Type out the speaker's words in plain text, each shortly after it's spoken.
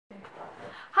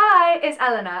it's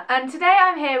Eleanor, and today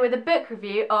I'm here with a book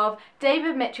review of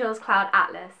David Mitchell's Cloud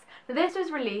Atlas. Now, this was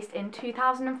released in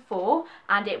 2004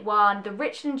 and it won the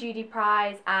Richard and Judy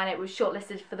Prize and it was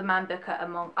shortlisted for the Man Booker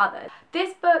among others.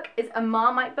 This book is a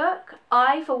Marmite book.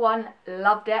 I, for one,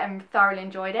 loved it and thoroughly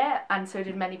enjoyed it, and so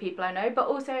did many people I know, but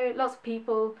also lots of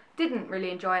people didn't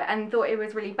really enjoy it and thought it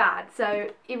was really bad, so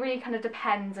it really kind of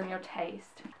depends on your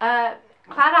taste.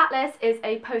 Cloud Atlas is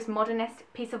a postmodernist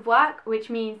piece of work, which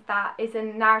means that it's a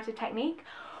narrative technique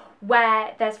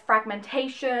where there's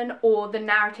fragmentation or the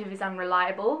narrative is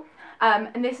unreliable.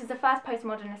 And this is the first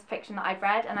postmodernist fiction that I've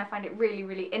read, and I find it really,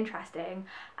 really interesting,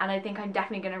 and I think I'm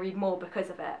definitely going to read more because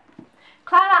of it.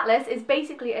 Cloud Atlas is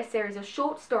basically a series of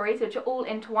short stories which are all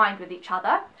intertwined with each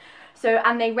other.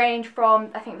 And they range from,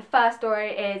 I think the first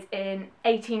story is in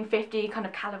 1850, kind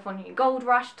of California gold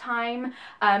rush time,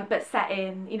 but set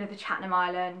in, the Chatham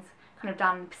Islands, kind of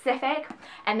down in the Pacific.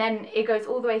 And then it goes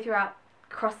all the way throughout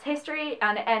across history,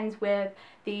 and it ends with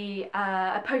the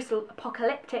a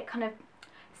post-apocalyptic kind of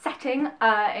setting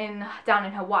down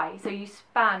in Hawaii. So you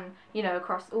span,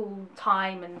 across all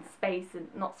time and space, and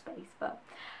not space, but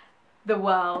the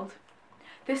world.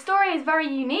 The story is very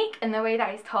unique in the way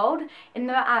that it's told, in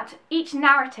that each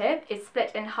narrative is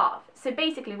split in half. So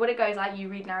basically what it goes like, you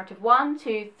read narrative 1,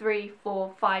 2, 3,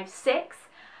 4, 5, 6,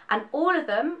 and all of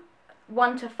them,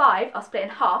 1 to 5, are split in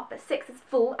half, but 6 is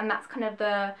full, and that's kind of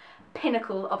the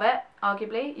pinnacle of it,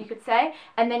 arguably, you could say.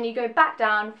 And then you go back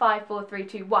down, 5, 4, 3,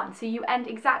 2, 1. So you end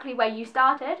exactly where you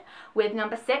started, with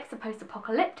number 6, the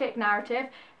post-apocalyptic narrative,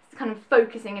 kind of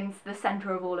focusing into the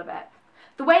centre of all of it.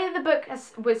 The way that the book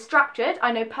was structured,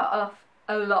 I know, put off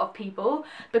a lot of people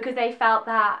because they felt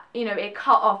that, it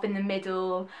cut off in the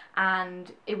middle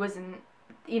and it wasn't,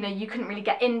 you couldn't really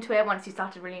get into it once you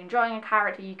started really enjoying a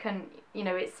character. You couldn't,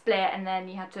 it split and then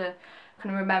you had to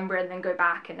kind of remember and then go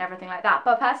back and everything like that.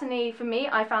 But personally, for me,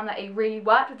 I found that it really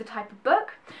worked with the type of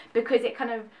book because it kind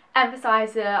of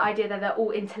emphasised the idea that they're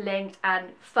all interlinked and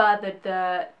furthered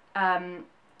the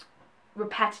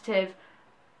repetitive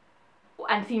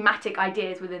and thematic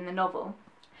ideas within the novel.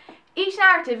 Each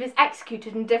narrative is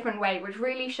executed in a different way, which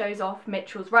really shows off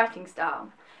Mitchell's writing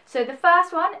style. So the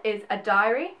first one is a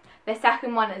diary, the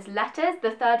second one is letters,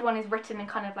 the third one is written in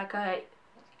kind of like a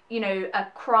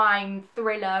crime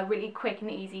thriller, really quick and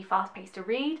easy, fast-paced to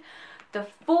read. The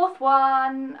fourth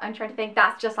one, I'm trying to think,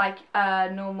 that's just like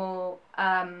a normal,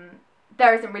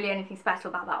 there isn't really anything special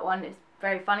about that one, it's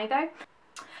very funny though.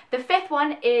 The fifth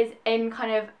one is in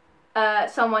kind of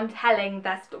someone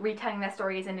retelling their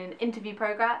stories in an interview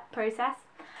process.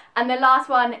 And the last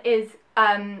one is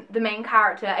the main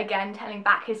character, again, telling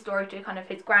back his story to kind of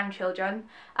his grandchildren,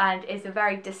 and is a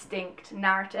very distinct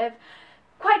narrative.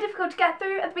 Quite difficult to get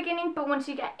through at the beginning, but once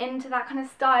you get into that kind of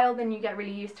style, then you get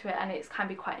really used to it and it can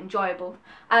be quite enjoyable.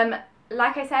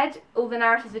 Like I said, all the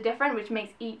narratives are different, which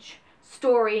makes each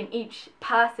story and each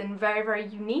person very, very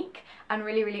unique and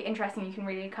really, really interesting. You can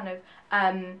really kind of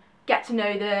get to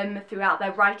know them throughout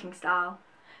their writing style.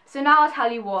 So now I'll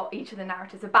tell you what each of the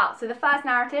narratives are about. So the first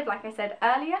narrative, like I said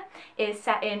earlier, is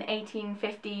set in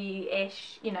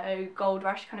 1850-ish, gold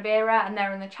rush kind of era, and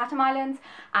they're in the Chatham Islands,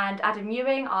 and Adam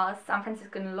Ewing, our San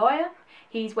Franciscan lawyer,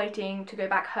 he's waiting to go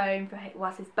back home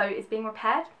whilst his boat is being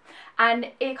repaired.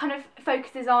 And it kind of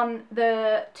focuses on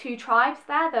the two tribes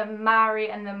there, the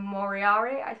Maori and the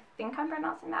Moriari. I think I'm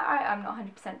pronouncing that right, I'm not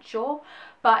 100% sure.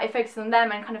 But it focuses on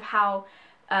them and kind of how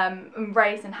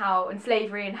race and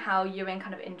slavery and how Ewing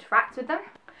kind of interacts with them.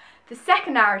 The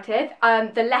second narrative,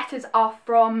 the letters are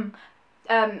from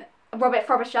Robert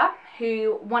Frobisher,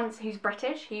 who's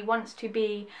British. He wants to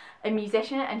be a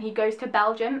musician and he goes to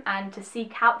Belgium and to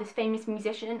seek out this famous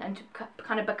musician and to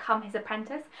kind of become his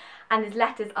apprentice. And his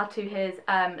letters are to his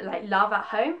love at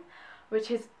home,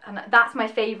 and that's my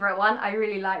favourite one. I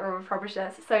really like Robert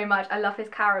Frobisher so much. I love his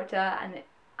character and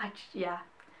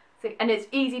and it's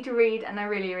easy to read and I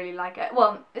really, really like it.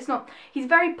 Well, it's not, he's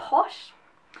very posh,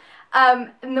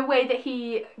 and the way that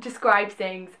he describes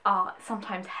things are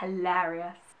sometimes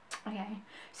hilarious. Okay,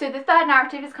 so the third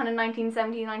narrative is kind of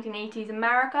 1970s, 1980s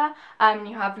America.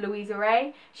 You have Louisa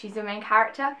Ray, she's the main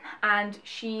character, and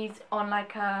she's on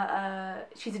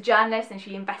she's a journalist and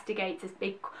she investigates this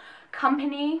big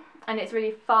company, and it's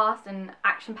really fast and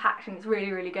action-packed and it's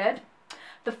really, really good.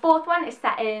 The fourth one is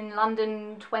set in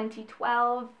London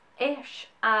 2012-ish,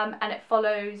 and it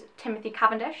follows Timothy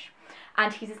Cavendish,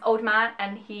 and he's this old man,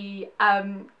 and he,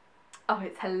 oh,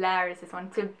 it's hilarious, this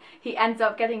one. So he ends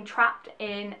up getting trapped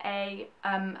in a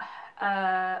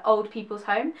old people's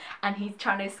home, and he's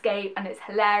trying to escape, and it's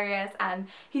hilarious, and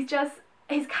his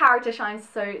character shines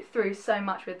through so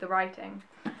much with the writing.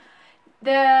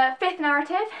 The fifth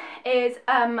narrative is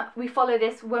we follow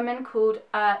this woman called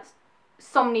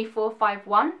Somni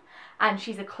 451, and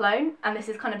she's a clone, and this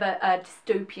is kind of a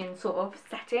dystopian sort of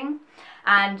setting,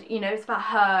 and you know, it's about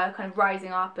her kind of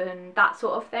rising up and that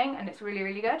sort of thing, and it's really,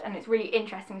 really good, and it's really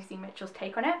interesting to see Mitchell's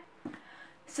take on it.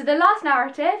 So the last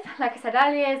narrative, like I said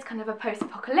earlier, is kind of a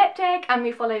post-apocalyptic, and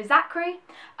we follow Zachary,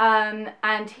 and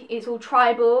it's all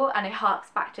tribal, and it harks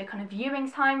back to kind of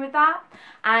viewing time with that.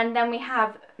 And then we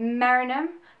have Merinum,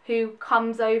 who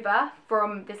comes over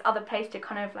from this other place to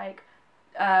kind of like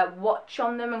watch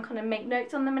on them and kind of make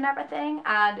notes on them and everything,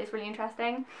 and it's really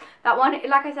interesting. That one,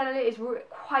 like I said earlier, is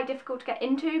quite difficult to get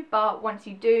into, but once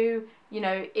you do, you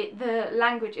know, the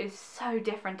language is so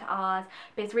different to ours,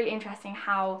 but it's really interesting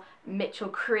how Mitchell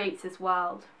creates this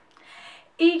world.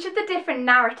 Each of the different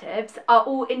narratives are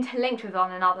all interlinked with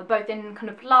one another, both in kind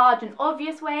of large and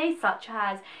obvious ways, such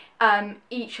as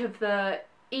each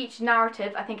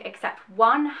narrative, I think except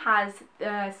one, has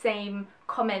the same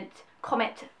comet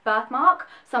birthmark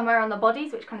somewhere on the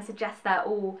bodies, which kind of suggests they're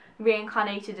all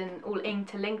reincarnated and all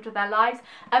interlinked with their lives.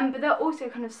 But there are also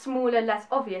kind of smaller, less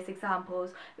obvious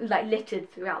examples like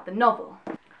littered throughout the novel.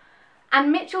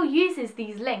 And Mitchell uses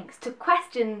these links to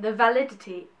question the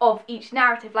validity of each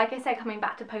narrative. Like I said, coming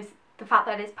back to the fact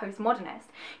that it's postmodernist,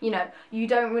 you know, you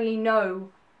don't really know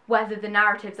whether the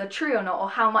narratives are true or not, or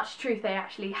how much truth they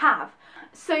actually have.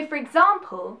 So for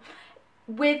example,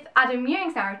 with Adam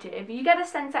Ewing's narrative, you get a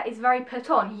sense that it's very put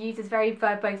on. He uses very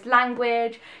verbose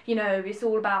language, you know, it's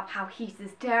all about how he's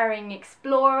this daring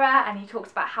explorer, and he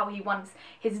talks about how he wants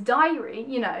his diary,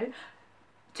 you know,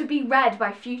 to be read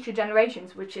by future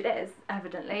generations, which it is,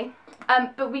 evidently.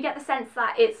 But we get the sense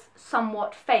that it's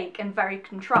somewhat fake and very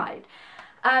contrived.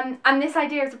 And this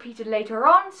idea is repeated later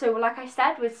on. So like I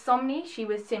said, with Somni, she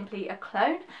was simply a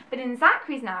clone, but in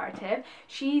Zachary's narrative,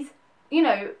 she's, you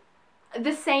know,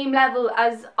 the same level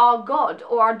as our God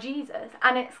or our Jesus,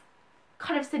 and it's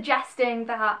kind of suggesting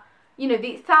that, you know,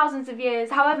 these thousands of years,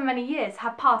 however many years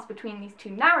have passed between these two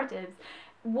narratives,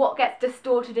 what gets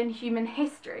distorted in human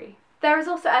history. There is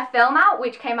also a film out,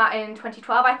 which came out in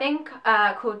 2012, I think,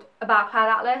 called About Cloud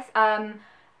Atlas,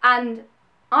 and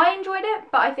I enjoyed it,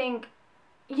 but I think,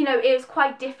 you know, it was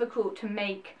quite difficult to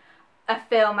make a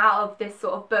film out of this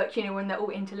sort of book, you know, when they're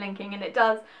all interlinking, and it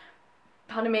does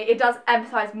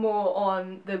emphasise more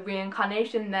on the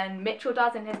reincarnation than Mitchell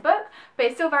does in his book, but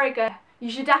it's still very good.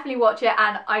 You should definitely watch it,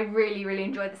 and I really, really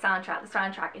enjoyed the soundtrack. The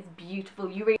soundtrack is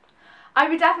beautiful. I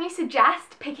would definitely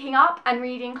suggest picking up and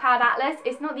reading Cloud Atlas.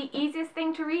 It's not the easiest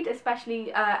thing to read,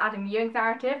 especially Adam Ewing's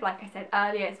narrative. Like I said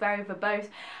earlier, it's very verbose,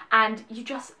 and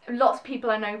lots of people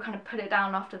I know kind of put it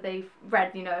down after they've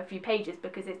read, you know, a few pages,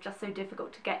 because it's just so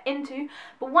difficult to get into.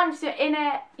 But once you're in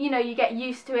it, you know, you get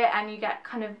used to it, and you get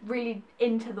kind of really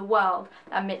into the world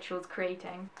that Mitchell's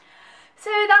creating. So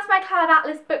that's my Cloud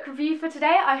Atlas book review for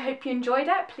today. I hope you enjoyed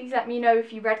it. Please let me know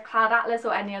if you read Cloud Atlas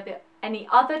or any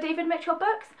other David Mitchell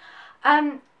books.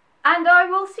 And I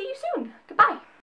will see you soon. Goodbye.